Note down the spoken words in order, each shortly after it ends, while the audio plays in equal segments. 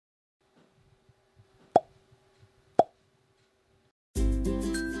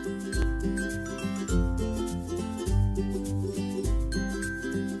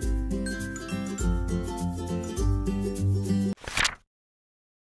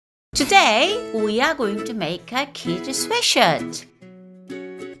Today, we are going to make a kid's sweatshirt.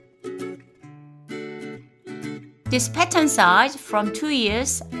 This pattern size from 2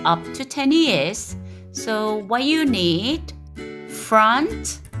 years up to 10 years. So what you need,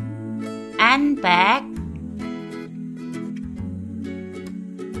 front and back,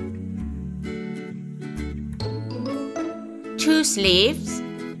 two sleeves,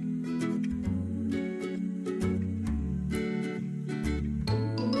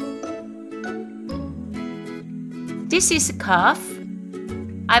 this is a cuff.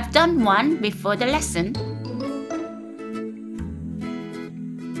 I've done one before the lesson.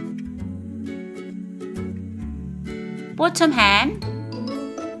 Bottom hem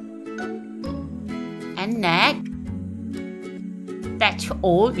and neck. That's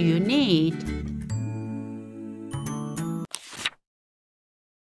all you need.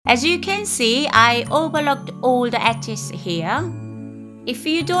 As you can see, I overlocked all the edges here. If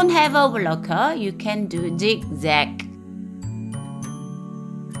you don't have overlocker, you can do zigzag.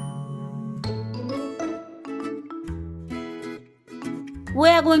 We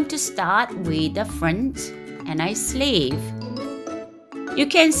are going to start with the front and a sleeve. You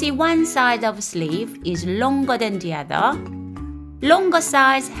can see one side of the sleeve is longer than the other. Longer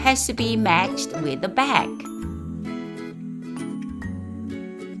size has to be matched with the back.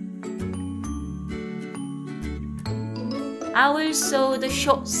 I will sew the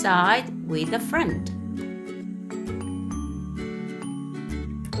short side with the front.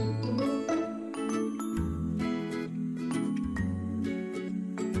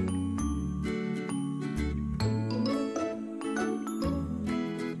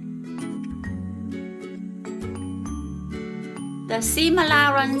 The seam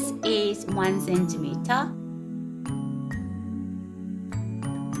allowance is 1 centimeter.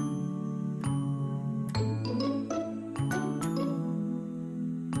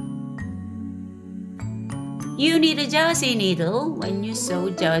 You need a jersey needle when you sew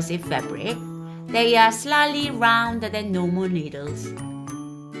jersey fabric. They are slightly rounder than normal needles.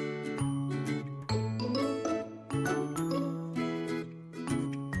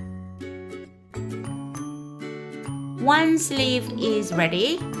 One sleeve is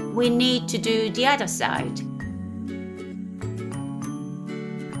ready. We need to do the other side.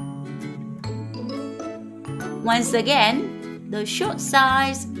 Once again, the short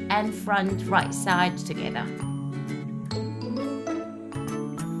sides and front right side together.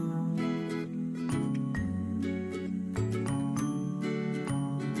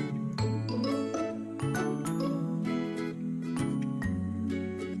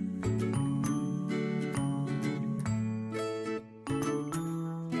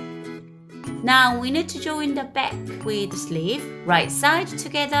 Now we need to join the back with the sleeve, right side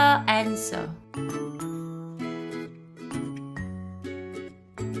together and sew.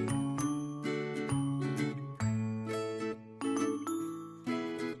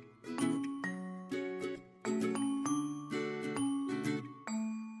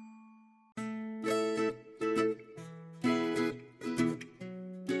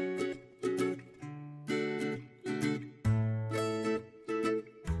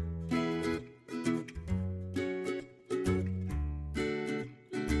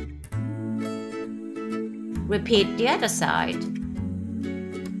 Repeat the other side.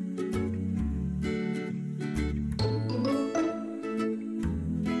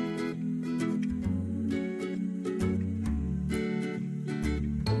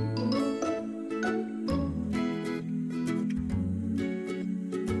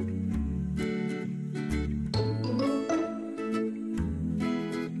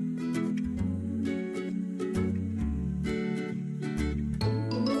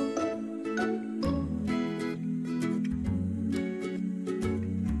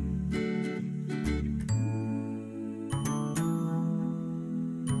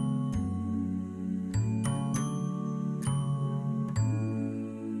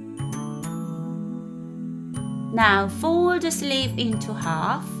 Now fold the sleeve into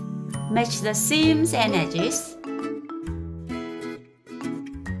half, match the seams and edges.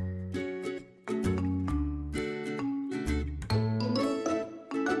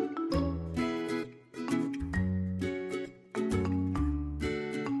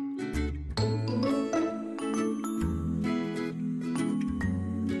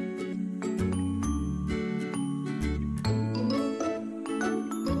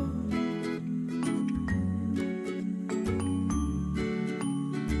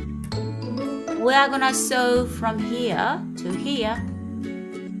 We are gonna sew from here to here.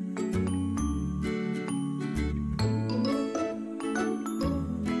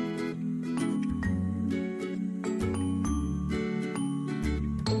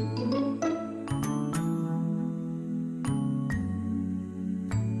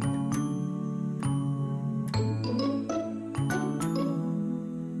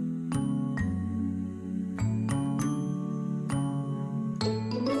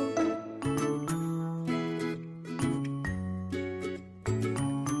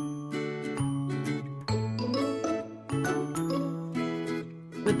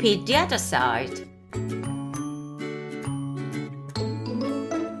 Repeat the other side.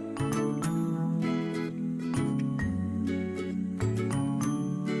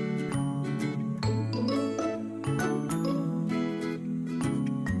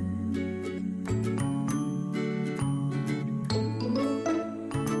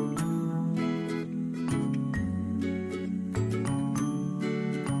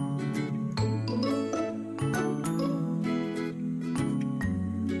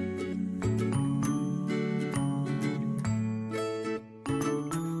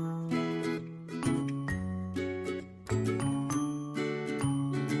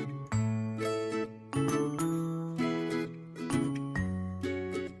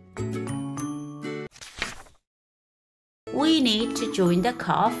 We need to join the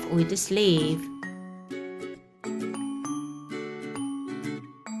cuff with the sleeve.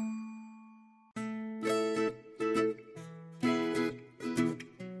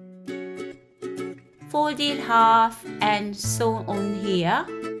 Fold it half and sew on here.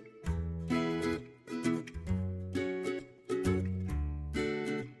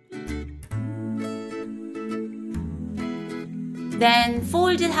 Then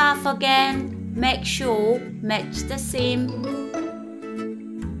fold it half again. Make sure match the seam.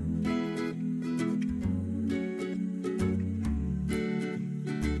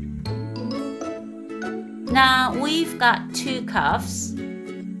 Now we've got two cuffs.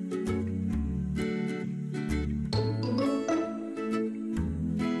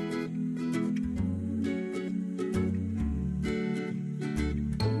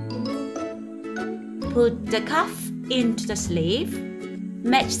 Put the cuff into the sleeve,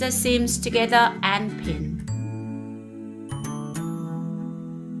 match the seams together and pin.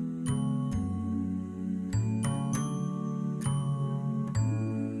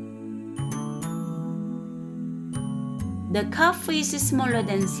 The cuff is smaller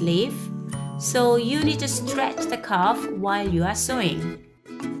than sleeve, so you need to stretch the cuff while you are sewing.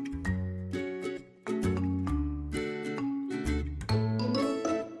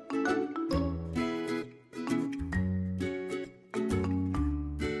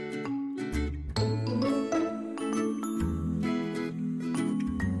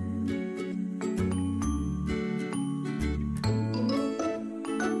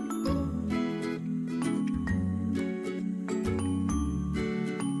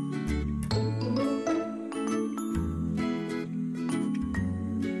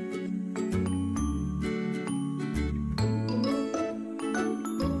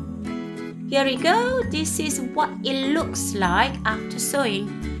 Here we go, this is what it looks like after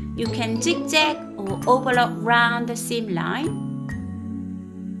sewing. You can zigzag or overlock round the seam line.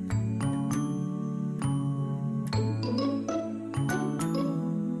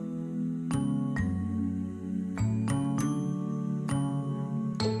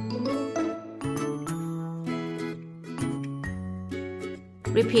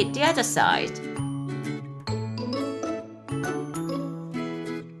 Repeat the other side.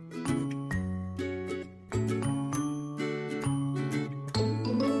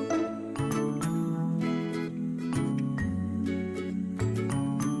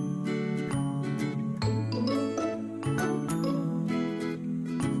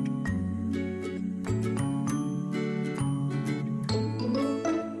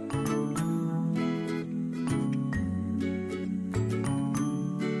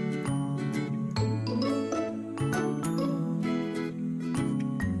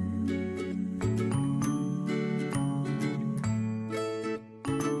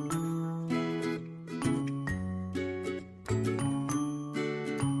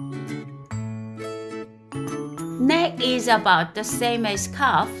 Neck is about the same as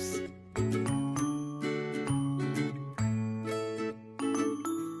cuffs.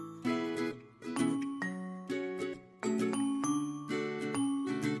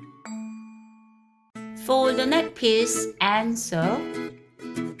 Fold the neck piece and sew.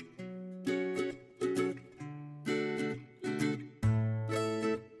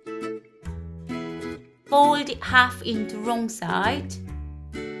 Fold it half into wrong side.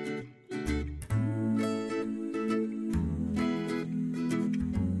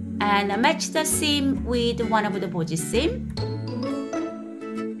 And match the seam with one of the body seam.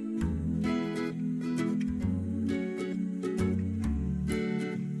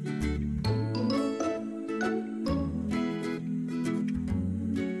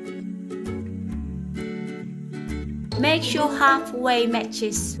 Make sure halfway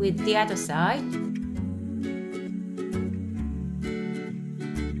matches with the other side.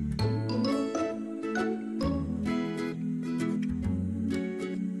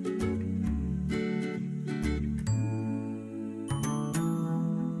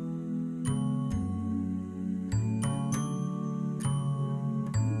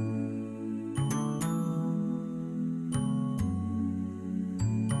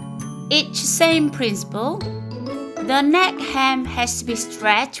 It's same principle. The neck hem has to be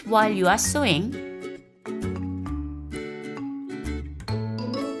stretched while you are sewing.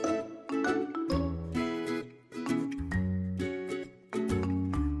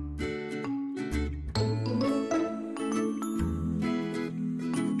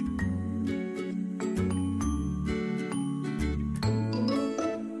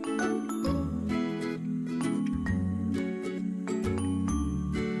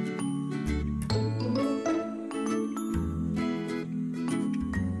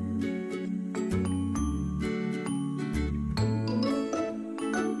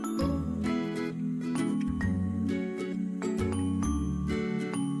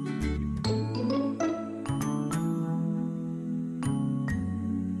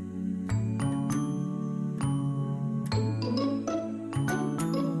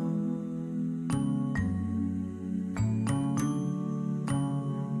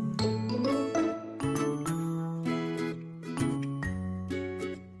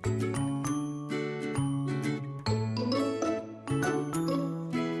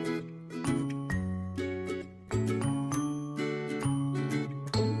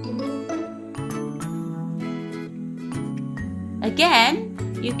 Again,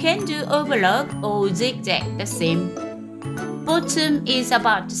 you can do overlock or zigzag the seam. Bottom is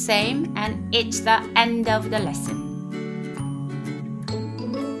about the same and it's the end of the lesson.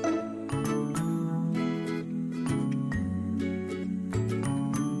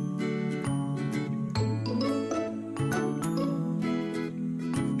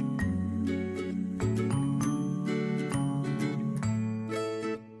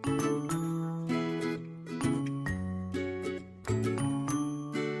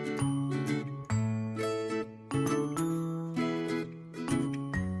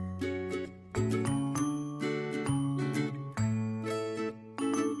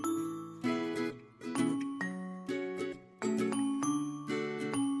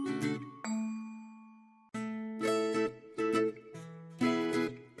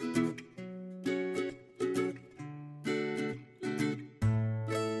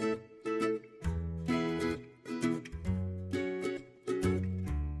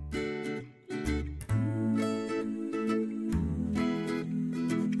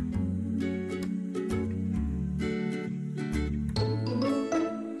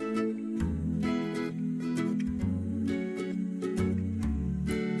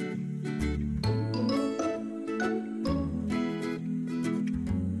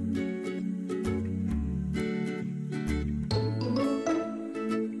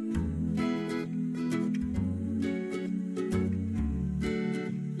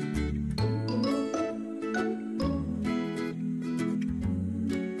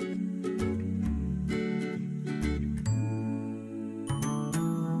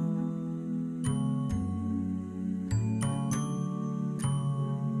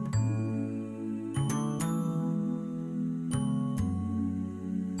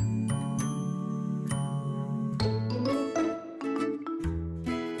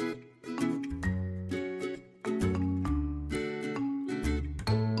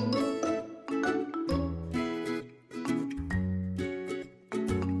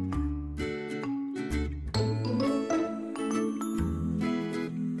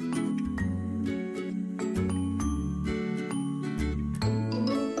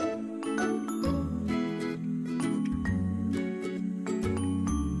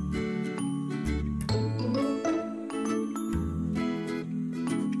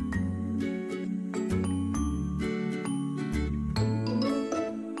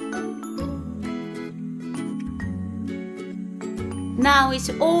 Now it's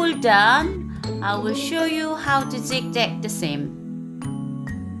all done. I will show you how to zigzag the seam.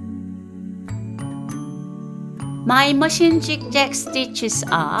 My machine zigzag stitches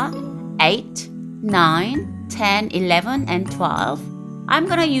are 8, 9, 10, 11 and 12. I'm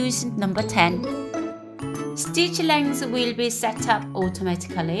gonna use number 10. Stitch length will be set up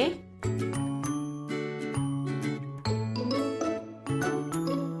automatically.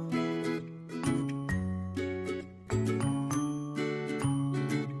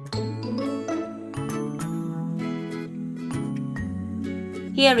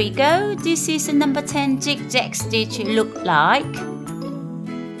 Here we go. This is a number 10 zigzag stitch look like.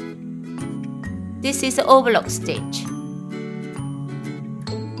 This is the overlock stitch.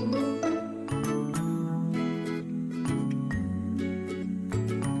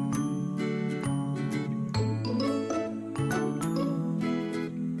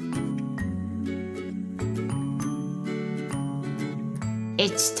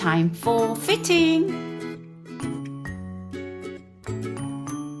 It's time for fitting.